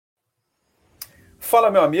Fala,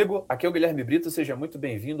 meu amigo, aqui é o Guilherme Brito, seja muito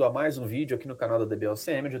bem-vindo a mais um vídeo aqui no canal da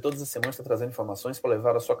DBLCM, onde todas as semanas estou trazendo informações para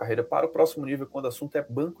levar a sua carreira para o próximo nível, quando o assunto é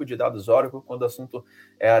banco de dados Oracle, quando o assunto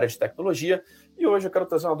é área de tecnologia. E hoje eu quero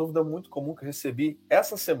trazer uma dúvida muito comum que eu recebi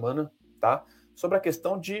essa semana, tá? Sobre a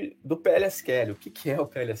questão do PLSQL. O que é o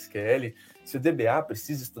PLSQL? Se o DBA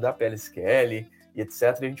precisa estudar PLSQL e etc.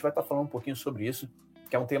 E a gente vai estar falando um pouquinho sobre isso,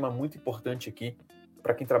 que é um tema muito importante aqui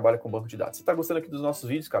para quem trabalha com banco de dados. Se está gostando aqui dos nossos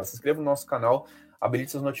vídeos, cara, se inscreva no nosso canal,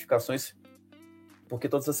 habilite as notificações, porque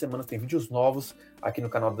todas as semanas tem vídeos novos aqui no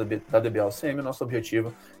canal da DBLCM. O nosso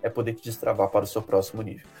objetivo é poder te destravar para o seu próximo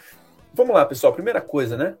nível. Vamos lá, pessoal. Primeira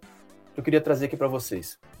coisa, né, que eu queria trazer aqui para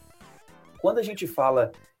vocês. Quando a gente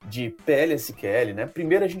fala de PLSQL, né,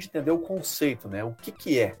 primeiro a gente entender o conceito, né, o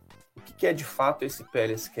que é. O que é de fato esse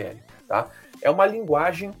PLSQL, tá? É uma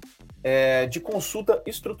linguagem de consulta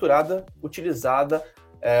estruturada utilizada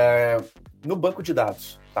no banco de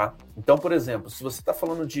dados, tá? Então, por exemplo, se você está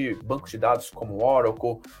falando de bancos de dados como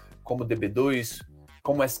Oracle, como DB2,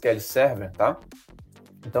 como SQL Server, tá?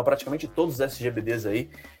 Então, praticamente todos os SGBDs aí,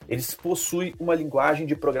 eles possuem uma linguagem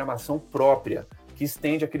de programação própria, que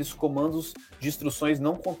estende aqueles comandos de instruções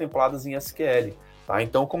não contempladas em SQL. Tá?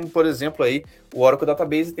 Então, como por exemplo, aí, o Oracle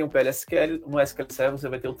Database tem o PLSQL, no SQL Server você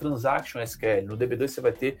vai ter o Transaction SQL, no DB2 você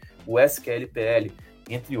vai ter o SQL-PL,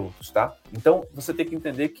 entre outros. Tá? Então, você tem que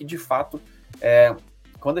entender que, de fato,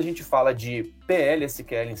 quando a gente fala de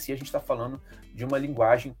PLSQL em si, a gente está falando de uma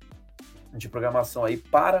linguagem de programação aí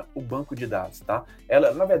para o banco de dados. Tá?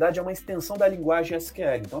 Ela, na verdade, é uma extensão da linguagem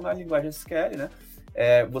SQL. Então, na linguagem SQL, né,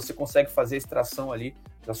 você consegue fazer a extração ali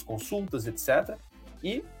das consultas, etc.,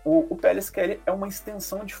 e o PLSQL é uma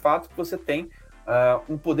extensão, de fato, que você tem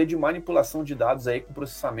um poder de manipulação de dados aí com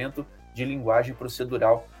processamento de linguagem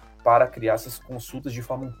procedural para criar essas consultas de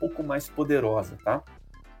forma um pouco mais poderosa, tá?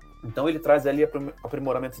 Então, ele traz ali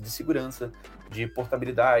aprimoramento de segurança, de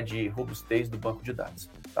portabilidade, robustez do banco de dados,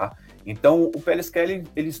 tá? Então, o PLSQL,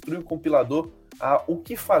 ele instrui o compilador a o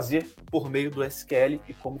que fazer por meio do SQL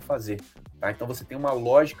e como fazer, tá? Então, você tem uma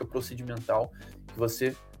lógica procedimental que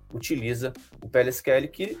você utiliza o PLSQL,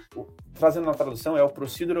 que, trazendo na tradução, é o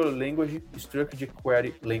Procedural Language Structured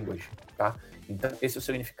Query Language, tá? Então, esse é o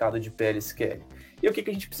significado de PLSQL. E o que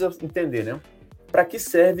a gente precisa entender, né? Para que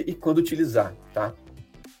serve e quando utilizar, tá?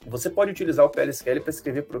 Você pode utilizar o PLSQL para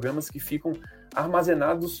escrever programas que ficam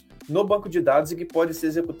armazenados no banco de dados e que podem ser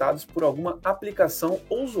executados por alguma aplicação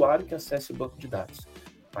ou usuário que acesse o banco de dados.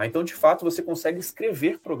 Tá? Então, de fato, você consegue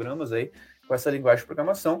escrever programas aí com essa linguagem de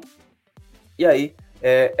programação. E aí,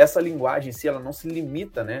 essa linguagem em si, ela não se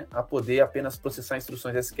limita, né, a poder apenas processar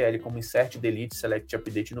instruções SQL como insert, delete, select,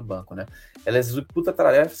 update no banco, né? Ela executa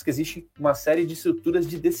tarefas que existem uma série de estruturas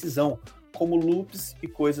de decisão, como loops e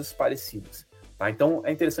coisas parecidas. Tá? Então,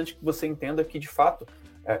 é interessante que você entenda que, de fato,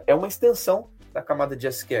 é uma extensão da camada de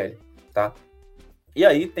SQL, tá? E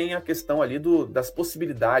aí tem a questão ali das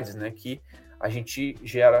possibilidades, né, que a gente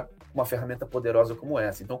gera uma ferramenta poderosa como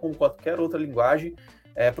essa. Então, como qualquer outra linguagem,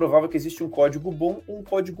 é provável que existe um código bom ou um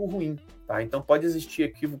código ruim, tá? Então pode existir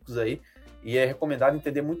equívocos aí e é recomendado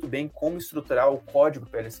entender muito bem como estruturar o código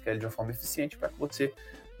PLSQL de uma forma eficiente para que você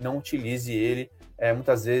não utilize ele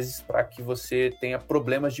muitas vezes para que você tenha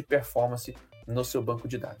problemas de performance no seu banco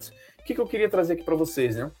de dados. O que eu queria trazer aqui para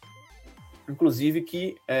vocês, né? Inclusive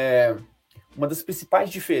que uma das principais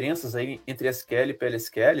diferenças aí entre SQL e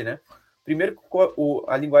PLSQL, né? Primeiro,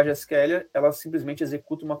 a linguagem SQL, ela simplesmente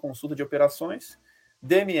executa uma consulta de operações,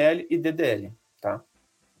 DML e DDL, tá?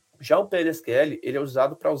 Já o PLSQL, ele é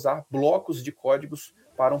usado para usar blocos de códigos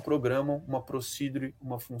para um programa, uma procedure,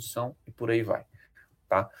 uma função e por aí vai,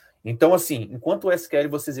 tá? Então, assim, enquanto o SQL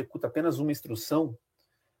você executa apenas uma instrução,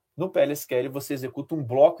 no PLSQL você executa um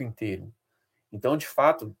bloco inteiro. Então, de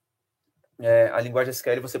fato, a linguagem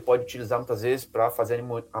SQL você pode utilizar muitas vezes para fazer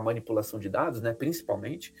a manipulação de dados, né?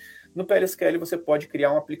 Principalmente. No PLSQL você pode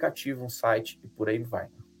criar um aplicativo, um site e por aí vai,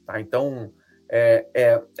 tá? Então,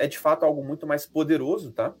 é de fato algo muito mais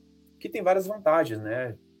poderoso, tá? Que tem várias vantagens,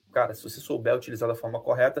 né? Cara, se você souber utilizar da forma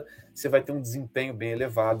correta, você vai ter um desempenho bem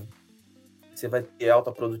elevado, você vai ter alta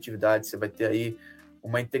produtividade, você vai ter aí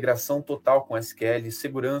uma integração total com SQL,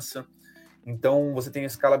 segurança. Então, você tem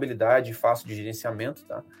escalabilidade fácil de gerenciamento,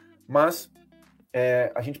 tá? Mas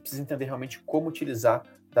a gente precisa entender realmente como utilizar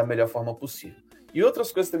da melhor forma possível. E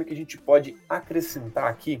outras coisas também que a gente pode acrescentar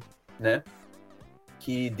aqui, né?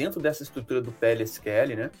 Que dentro dessa estrutura do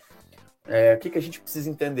PLSQL, né, o que a gente precisa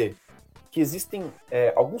entender? Que existem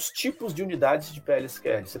alguns tipos de unidades de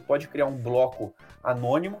PLSQL. Você pode criar um bloco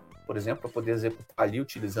anônimo, por exemplo, para poder executar ali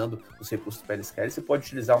utilizando os recursos do PLSQL. Você pode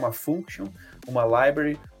utilizar uma function, uma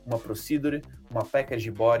library, uma procedure, uma package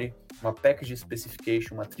body, uma package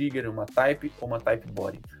specification, uma trigger, uma type ou uma type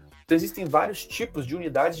body. Então, existem vários tipos de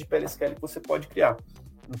unidades de PLSQL que você pode criar.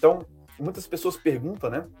 Então, muitas pessoas perguntam,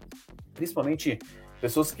 né? Principalmente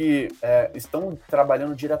pessoas que estão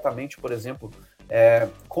trabalhando diretamente, por exemplo,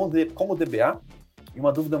 como DBA. E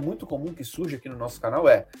uma dúvida muito comum que surge aqui no nosso canal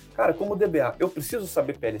é, cara, como DBA, eu preciso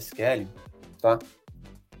saber PLSQL, tá?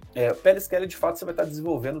 PLSQL, de fato, você vai estar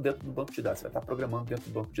desenvolvendo dentro do banco de dados, você vai estar programando dentro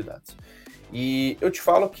do banco de dados. E eu te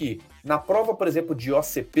falo que na prova, por exemplo, de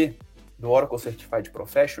OCP, do Oracle Certified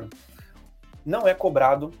Professional, não é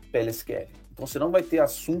cobrado PLSQL. Então, você não vai ter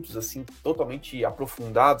assuntos assim totalmente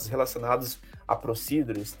aprofundados relacionados a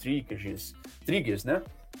procedures, triggers, né?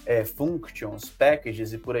 Functions,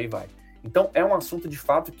 packages e por aí vai. Então, é um assunto de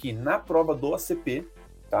fato que na prova do ACP,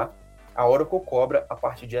 tá? A Oracle cobra a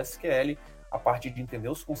parte de SQL, a parte de entender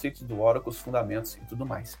os conceitos do Oracle, os fundamentos e tudo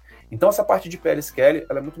mais. Então, essa parte de PLSQL,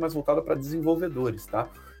 ela é muito mais voltada para desenvolvedores, tá?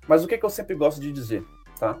 Mas o que eu sempre gosto de dizer,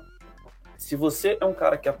 tá? Se você é um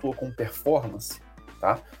cara que atua com performance,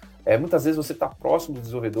 tá? Muitas vezes você está próximo dos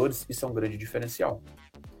desenvolvedores, isso é um grande diferencial.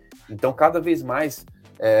 Então, cada vez mais,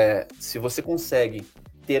 se você consegue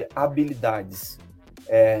ter habilidades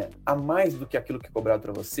a mais do que aquilo que é cobrado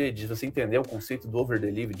para você, de você entender o conceito do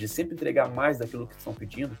over-delivery, de sempre entregar mais daquilo que estão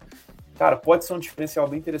pedindo, cara, pode ser um diferencial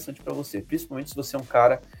bem interessante para você, principalmente se você é um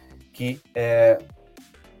cara que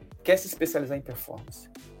quer se especializar em performance.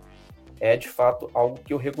 É, de fato, algo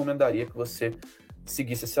que eu recomendaria que você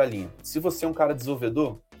seguisse essa linha. Se você é um cara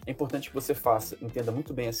desenvolvedor, é importante que você entenda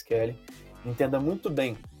muito bem SQL, entenda muito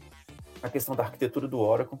bem a questão da arquitetura do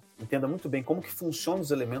Oracle, entenda muito bem como que funcionam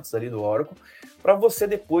os elementos ali do Oracle, para você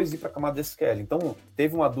depois ir para a camada de SQL. Então,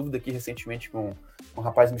 teve uma dúvida aqui recentemente que um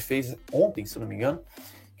rapaz me fez ontem, se não me engano,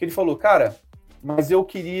 que ele falou, cara, mas eu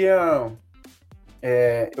quero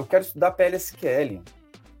estudar PLSQL.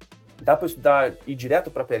 Dá para estudar ir direto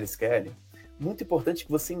para PLSQL? Muito importante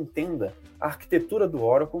que você entenda a arquitetura do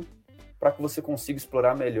Oracle para que você consiga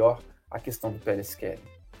explorar melhor a questão do PLSQL.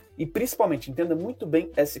 E principalmente, entenda muito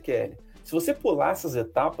bem SQL. Se você pular essas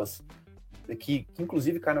etapas, que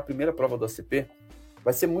inclusive cai na primeira prova do ACP,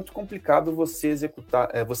 vai ser muito complicado você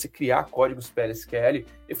você criar códigos PLSQL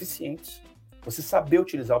eficientes. Você saber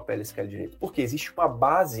utilizar o PLSQL direito. Porque existe uma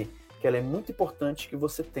base que ela é muito importante que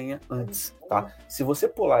você tenha antes, tá? Se você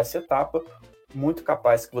pular essa etapa, muito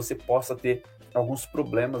capaz que você possa ter alguns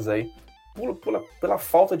problemas aí pela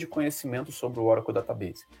falta de conhecimento sobre o Oracle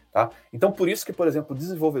Database, tá? Então, por isso que, por exemplo,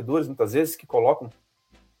 desenvolvedores, muitas vezes, que colocam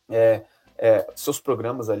seus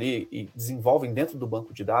programas ali e desenvolvem dentro do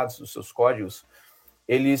banco de dados, os seus códigos,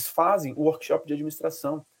 eles fazem o workshop de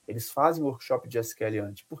administração, eles fazem o workshop de SQL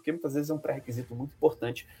antes, porque muitas vezes é um pré-requisito muito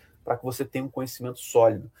importante para que você tenha um conhecimento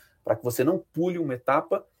sólido, para que você não pule uma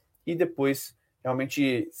etapa e depois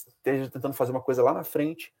realmente esteja tentando fazer uma coisa lá na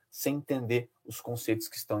frente sem entender os conceitos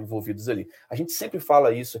que estão envolvidos ali. A gente sempre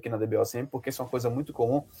fala isso aqui na DBOCM porque isso é uma coisa muito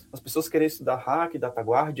comum. As pessoas querem estudar Hack,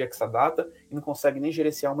 DataGuard, Exadata e não conseguem nem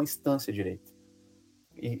gerenciar uma instância direito.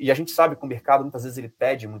 E a gente sabe que o mercado muitas vezes ele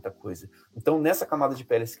pede muita coisa. Então, nessa camada de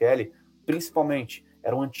PLSQL, principalmente,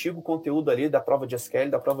 era um antigo conteúdo ali da prova de SQL,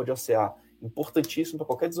 da prova de OCA, importantíssimo para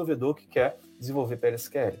qualquer desenvolvedor que quer desenvolver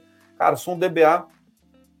PLSQL. Cara, eu sou um DBA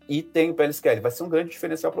e tenho PLSQL. Vai ser um grande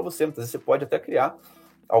diferencial para você. Muitas vezes você pode até criar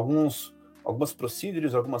algumas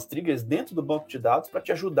procedures, algumas triggers dentro do banco de dados para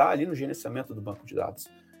te ajudar ali no gerenciamento do banco de dados.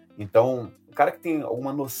 Então, o cara que tem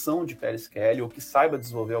alguma noção de PLSQL ou que saiba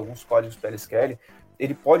desenvolver alguns códigos PLSQL,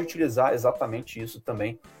 ele pode utilizar exatamente isso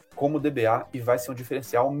também como DBA e vai ser um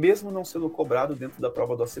diferencial, mesmo não sendo cobrado dentro da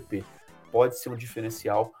prova do ACP. Pode ser um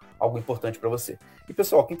diferencial, algo importante para você. E,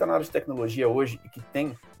 pessoal, quem está na área de tecnologia hoje e que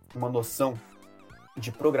tem uma noção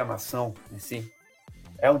de programação em si,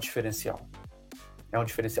 é um diferencial. É um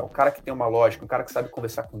diferencial. O cara que tem uma lógica, o cara que sabe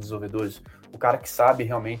conversar com os desenvolvedores, o cara que sabe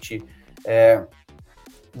realmente,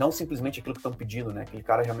 não simplesmente aquilo que estão pedindo, né? Aquele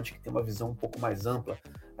cara realmente que tem uma visão um pouco mais ampla,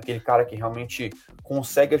 aquele cara que realmente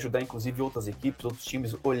consegue ajudar, inclusive, outras equipes, outros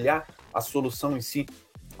times, olhar a solução em si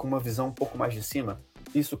com uma visão um pouco mais de cima,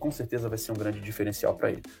 isso com certeza vai ser um grande diferencial para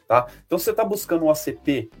ele, tá? Então, se você está buscando um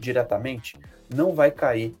ACP diretamente, não vai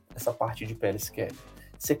cair essa parte de PLSQL.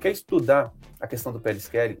 Você quer estudar a questão do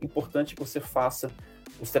PLSQL, importante que você faça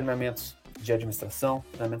os treinamentos de administração,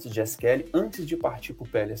 treinamentos de SQL, antes de partir para o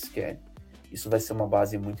PLSQL. Isso vai ser uma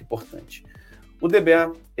base muito importante. O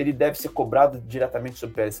DBA, ele deve ser cobrado diretamente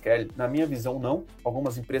sobre o PLSQL? Na minha visão, não.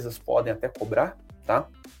 Algumas empresas podem até cobrar, tá?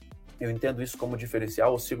 Eu entendo isso como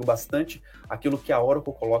diferencial, eu sigo bastante aquilo que a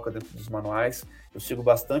Oracle coloca dentro dos manuais, eu sigo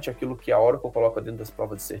bastante aquilo que a Oracle coloca dentro das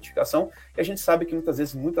provas de certificação, e a gente sabe que muitas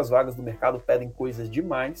vezes muitas vagas do mercado pedem coisas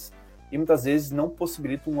demais e muitas vezes não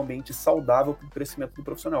possibilitam um ambiente saudável para o crescimento do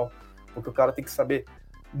profissional, porque o cara tem que saber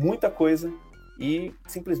muita coisa e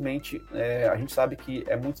simplesmente a gente sabe que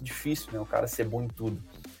é muito difícil, né, o cara ser bom em tudo.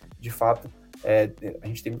 De fato, a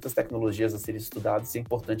gente tem muitas tecnologias a serem estudadas e é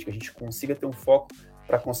importante que a gente consiga ter um foco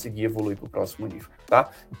para conseguir evoluir para o próximo nível,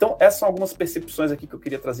 tá? Então, essas são algumas percepções aqui que eu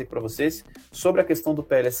queria trazer para vocês sobre a questão do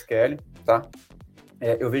PLSQL, tá?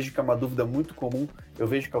 Eu vejo que é uma dúvida muito comum, eu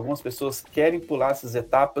vejo que algumas pessoas querem pular essas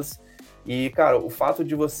etapas e, cara, o fato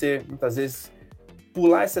de você, muitas vezes,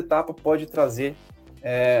 pular essa etapa pode trazer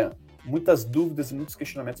muitas dúvidas e muitos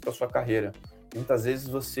questionamentos para sua carreira. E muitas vezes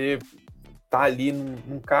você está ali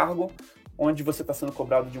num cargo onde você está sendo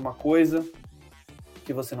cobrado de uma coisa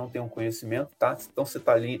que você não tem um conhecimento, tá? Então você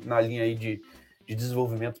está ali na linha aí de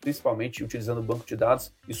desenvolvimento, principalmente utilizando banco de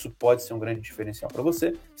dados, isso pode ser um grande diferencial para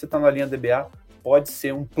você. Você está na linha DBA, pode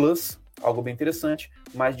ser um plus, algo bem interessante,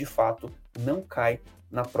 mas de fato não cai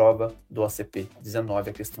na prova do ACP 19,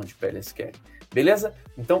 a questão de PLSQL. Beleza?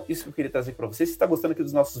 Então, isso que eu queria trazer para vocês. Se está gostando aqui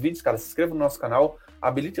dos nossos vídeos, cara, se inscreva no nosso canal,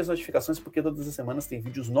 habilite as notificações, porque todas as semanas tem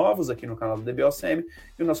vídeos novos aqui no canal do DBOCM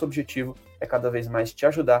e o nosso objetivo é cada vez mais te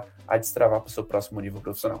ajudar a destravar para o seu próximo nível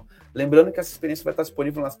profissional. Lembrando que essa experiência vai estar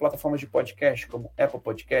disponível nas plataformas de podcast, como Apple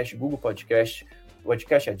Podcast, Google Podcast,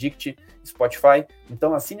 Podcast Addict, Spotify.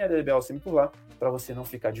 Então, assine a DBOCM por lá, para você não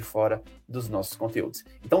ficar de fora dos nossos conteúdos.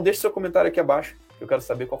 Então, deixe seu comentário aqui abaixo, eu quero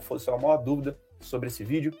saber qual foi a sua maior dúvida sobre esse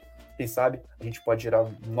vídeo. Quem sabe a gente pode gerar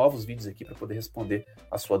novos vídeos aqui para poder responder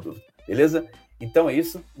a sua dúvida, beleza? Então é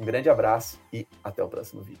isso, um grande abraço e até o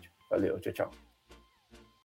próximo vídeo. Valeu, tchau, tchau.